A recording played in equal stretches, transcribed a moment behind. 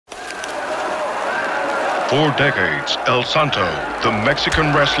4 decades, El Santo, the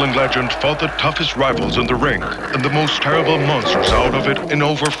Mexican wrestling legend, fought the toughest rivals in the ring and the most terrible monsters out of it in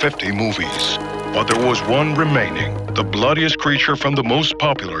over 50 movies. But there was one remaining, the bloodiest creature from the most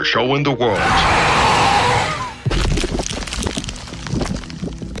popular show in the world.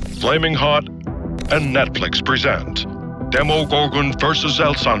 Flaming Hot and Netflix present DEMOGORGON vs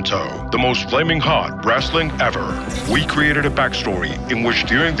El Santo, the most flaming hot wrestling ever. We created a backstory in which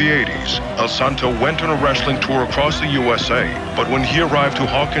during the 80s, El Santo went on a wrestling tour across the USA, but when he arrived to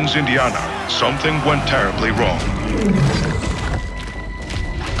Hawkins, Indiana, something went terribly wrong.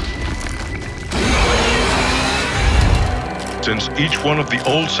 Since each one of the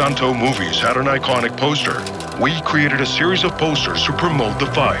old Santo movies had an iconic poster, we created a series of posters to promote the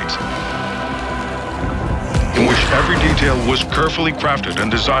fight, in which every detail was carefully crafted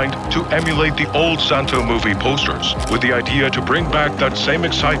and designed to emulate the old Santo movie posters, with the idea to bring back that same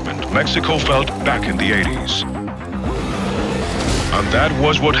excitement Mexico felt back in the 80s. And that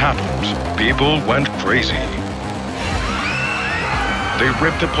was what happened. People went crazy. They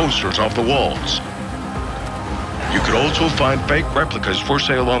ripped the posters off the walls. You could also find fake replicas for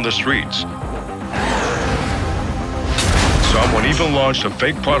sale on the streets. Someone even launched a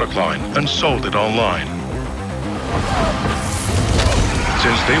fake product line and sold it online.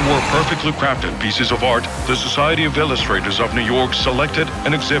 Since they were perfectly crafted pieces of art, the Society of Illustrators of New York selected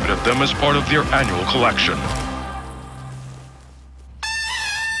and exhibited them as part of their annual collection.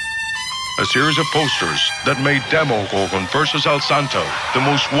 A series of posters that made DEMOGORGON vs. El Santo the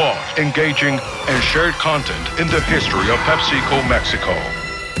most watched, engaging, and shared content in the history of PepsiCo Mexico.